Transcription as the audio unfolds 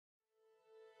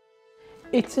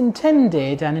It's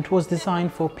intended and it was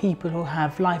designed for people who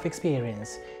have life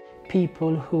experience.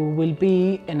 People who will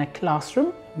be in a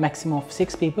classroom, maximum of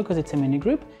 6 people because it's a mini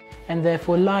group, and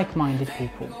therefore like-minded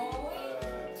people.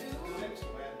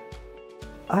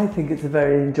 I think it's a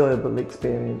very enjoyable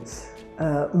experience,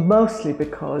 mostly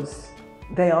because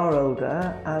they are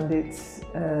older and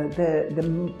they're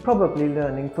probably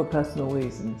learning for personal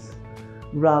reasons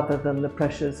rather than the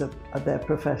pressures of their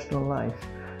professional life,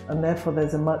 and therefore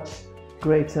there's a much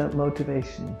greater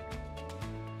motivation.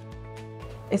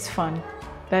 It's fun.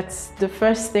 That's the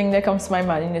first thing that comes to my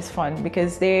mind, is fun,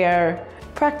 because they are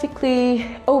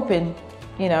practically open,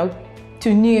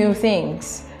 to new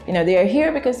things. They are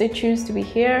here because they choose to be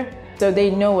here, so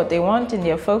they know what they want and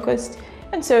they're focused,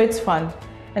 and so it's fun.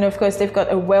 And of course they've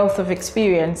got a wealth of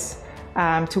experience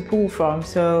to pull from,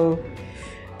 so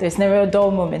there's never a dull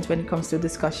moment when it comes to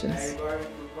discussions.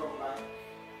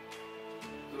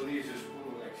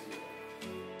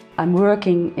 I'm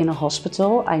working in a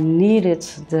hospital. I needed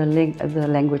the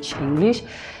language English.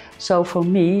 So for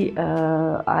me,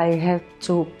 I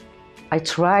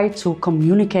try to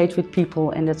communicate with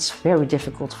people, and it's very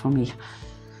difficult for me.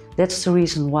 That's the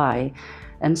reason why.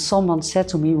 And someone said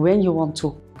to me, when you want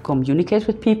to communicate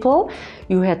with people,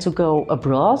 you had to go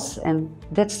abroad, and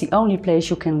that's the only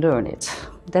place you can learn it.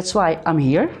 That's why I'm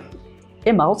here,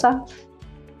 in Malta.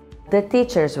 The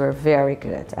teachers were very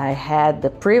good. I had the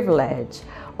privilege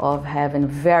of having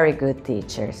very good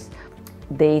teachers.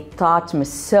 They taught me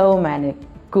so many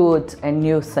good and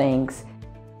new things.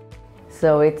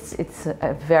 So it's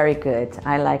very good.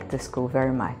 I like the school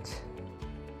very much.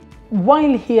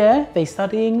 While here, they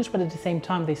study English, but at the same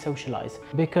time they socialize,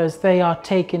 because they are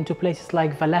taken to places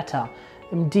like Valletta,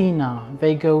 Medina.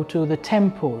 They go to the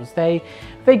temples. They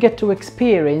get to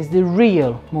experience the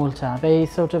real Malta. They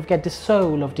sort of get the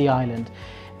soul of the island.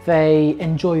 They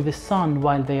enjoy the sun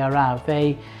while they are out.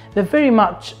 They're very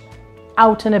much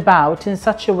out and about in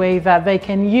such a way that they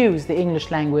can use the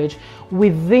English language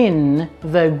within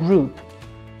the group.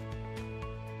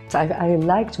 I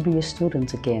like to be a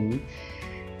student again.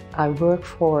 I work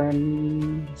for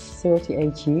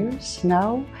 38 years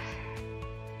now.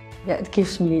 Yeah, it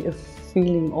gives me a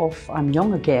feeling of I'm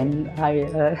young again.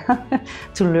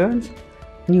 To learn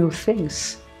new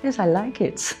things. Yes, I like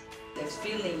it. This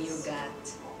feeling you got.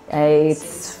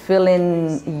 It's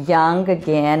feeling young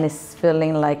again. It's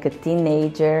feeling like a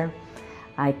teenager.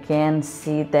 I can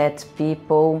see that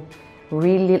people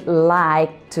really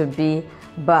like to be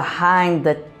behind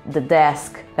the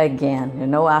desk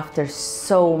again, after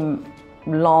so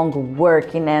long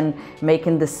working and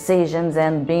making decisions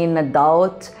and being an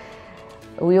adult.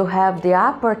 We'll have the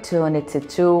opportunity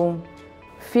to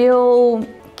feel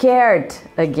cared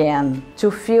again, to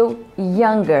feel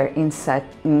younger in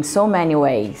so many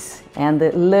ways, and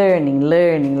learning,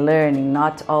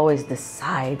 not always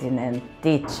deciding and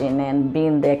teaching and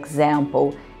being the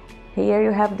example. Here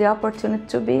you have the opportunity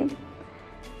to be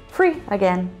free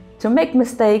again, to make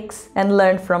mistakes and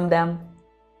learn from them.